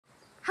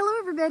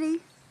everybody,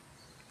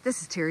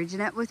 this is Terry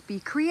Jeanette with Be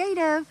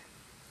Creative.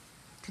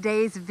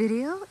 Today's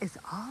video is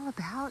all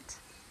about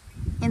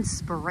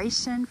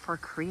inspiration for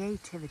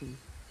creativity.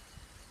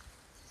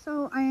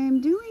 So I am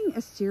doing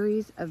a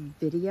series of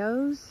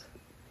videos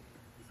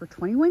for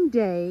 21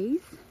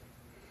 days,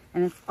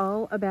 and it's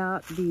all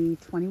about the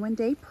 21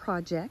 Day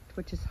Project,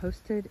 which is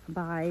hosted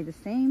by the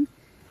same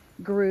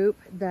group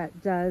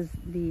that does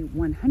the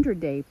 100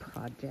 Day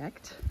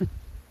Project.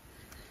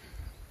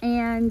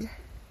 And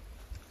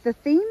the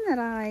theme that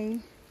I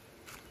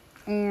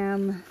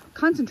am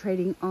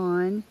concentrating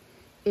on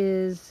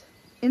is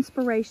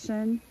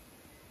inspiration,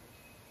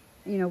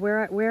 you know,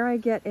 where I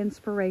get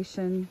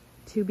inspiration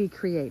to be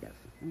creative.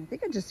 And I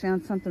think I just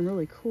found something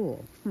really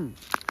cool.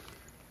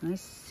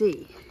 Let's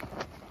see.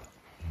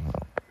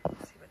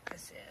 Let's see what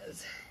this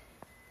is.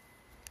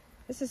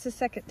 This is the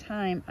second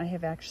time I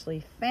have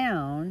actually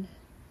found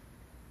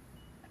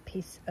a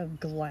piece of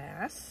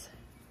glass.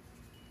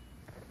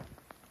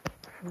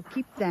 We'll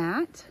keep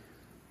that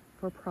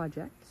for a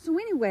project. So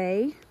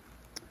anyway,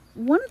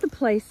 one of the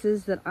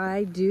places that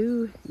I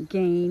do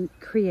gain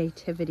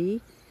creativity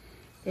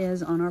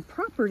is on our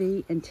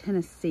property in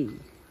Tennessee.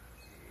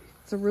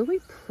 It's a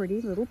really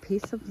pretty little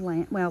piece of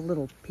land. Well,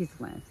 little piece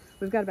of land.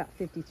 We've got about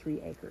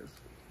 53 acres.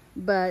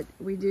 But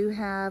we do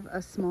have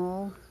a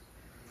small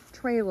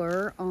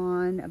trailer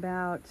on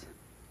about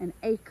an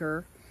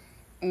acre,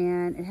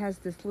 and it has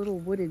this little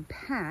wooded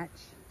patch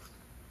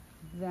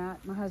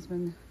that my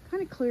husband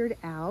kind of cleared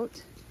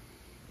out,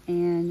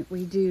 and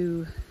we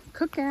do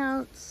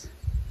cookouts,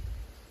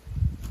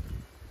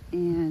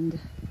 and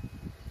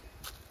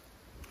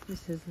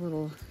this is his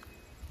little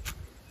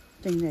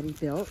thing that he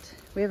built.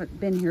 We haven't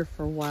been here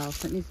for a while,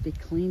 so it needs to be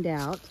cleaned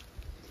out,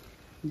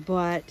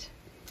 but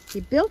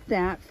he built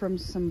that from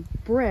some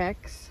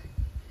bricks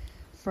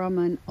from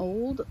an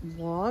old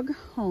log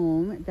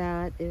home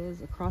that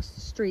is across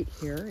the street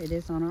here. It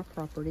is on our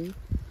property.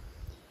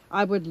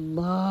 I would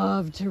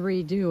love to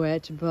redo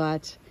it,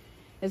 but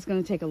it's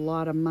going to take a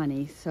lot of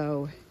money,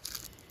 so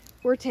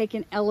we're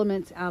taking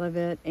elements out of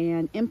it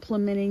and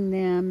implementing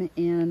them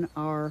in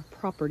our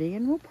property,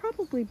 and we'll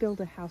probably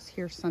build a house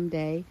here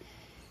someday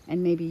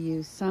and maybe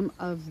use some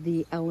of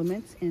the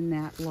elements in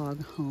that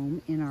log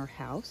home in our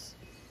house.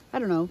 I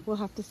don't know, we'll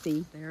have to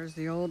see. There's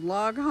the old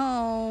log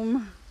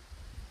home.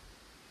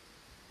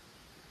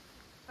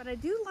 But I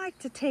do like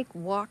to take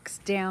walks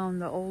down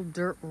the old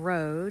dirt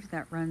road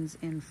that runs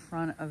in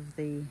front of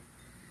the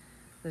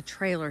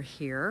trailer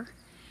here,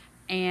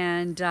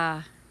 and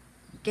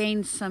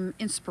gain some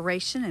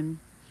inspiration and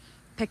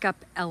pick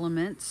up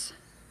elements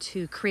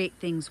to create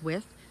things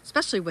with,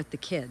 especially with the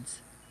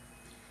kids.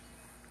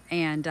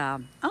 And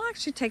I'll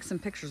actually take some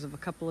pictures of a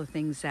couple of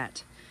things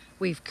that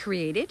we've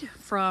created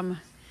from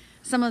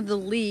some of the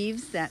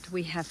leaves that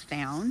we have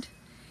found.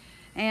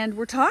 And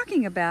we're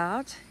talking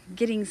about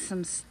getting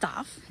some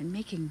stuff and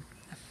making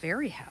a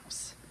fairy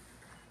house.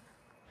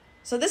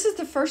 So this is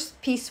the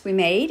first piece we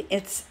made.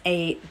 It's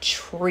a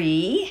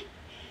tree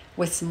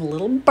with some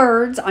little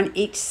birds on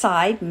each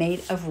side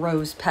made of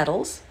rose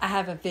petals. I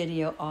have a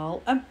video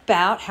all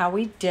about how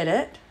we did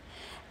it.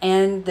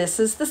 And this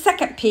is the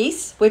second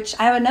piece, which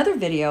I have another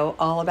video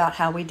all about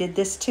how we did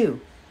this too.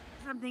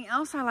 Something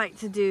else I like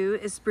to do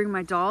is bring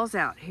my dolls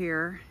out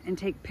here and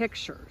take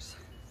pictures.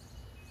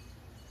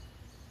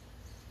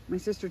 My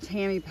sister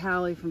Tammy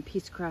Pally from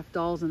Peacecraft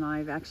Dolls and I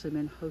have actually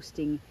been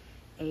hosting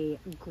a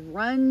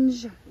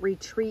grunge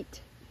retreat.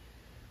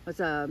 It's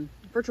a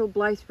virtual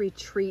Blythe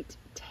retreat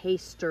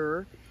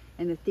taster,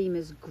 and the theme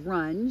is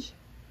grunge.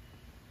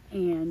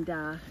 And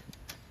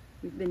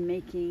we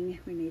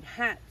made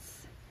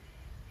hats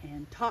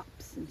and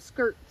tops and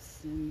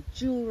skirts and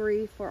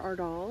jewelry for our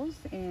dolls,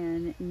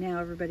 and now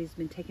everybody's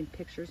been taking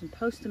pictures and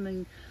posting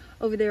them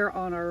over there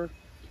on our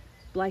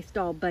Blythe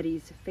Doll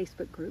Buddies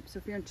Facebook group. So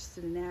if you're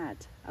interested in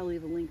that, I'll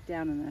leave a link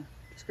down in the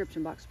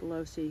description box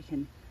below so you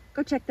can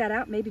go check that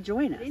out, maybe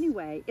join us. But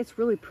anyway, it's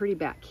really pretty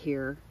back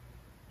here,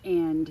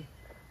 and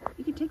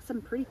you can take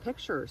some pretty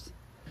pictures.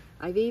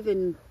 I've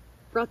even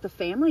brought the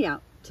family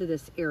out to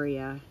this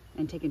area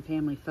and taken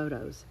family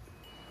photos.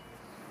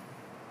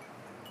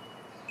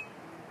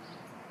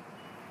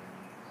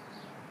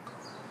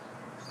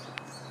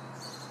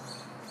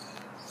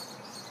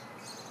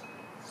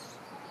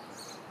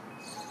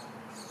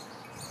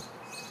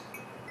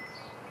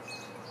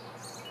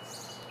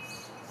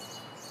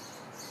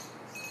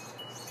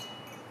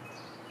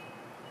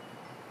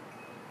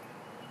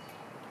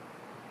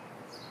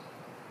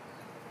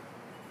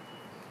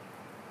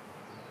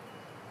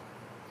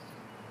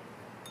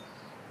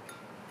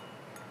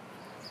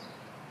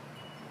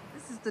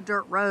 This is the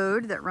dirt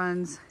road that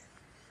runs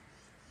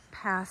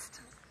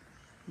past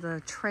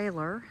the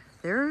trailer.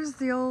 There's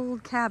the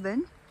old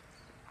cabin.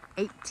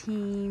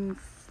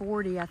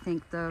 1840, I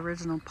think the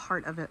original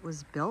part of it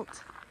was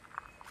built.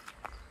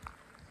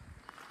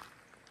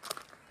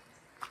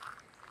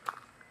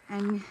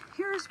 And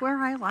here's where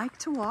I like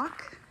to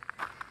walk,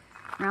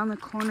 around the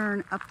corner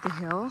and up the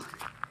hill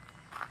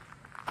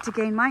to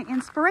gain my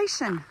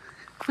inspiration.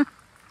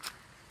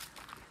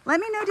 Let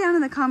me know down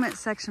in the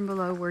comments section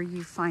below where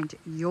you find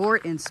your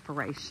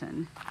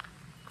inspiration.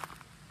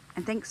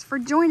 And thanks for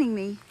joining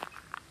me.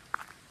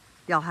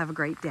 Y'all have a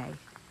great day.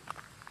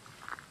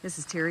 This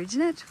is Terry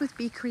Jeanette with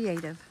Be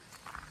Creative,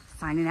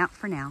 signing out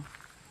for now.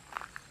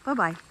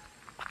 Bye-bye.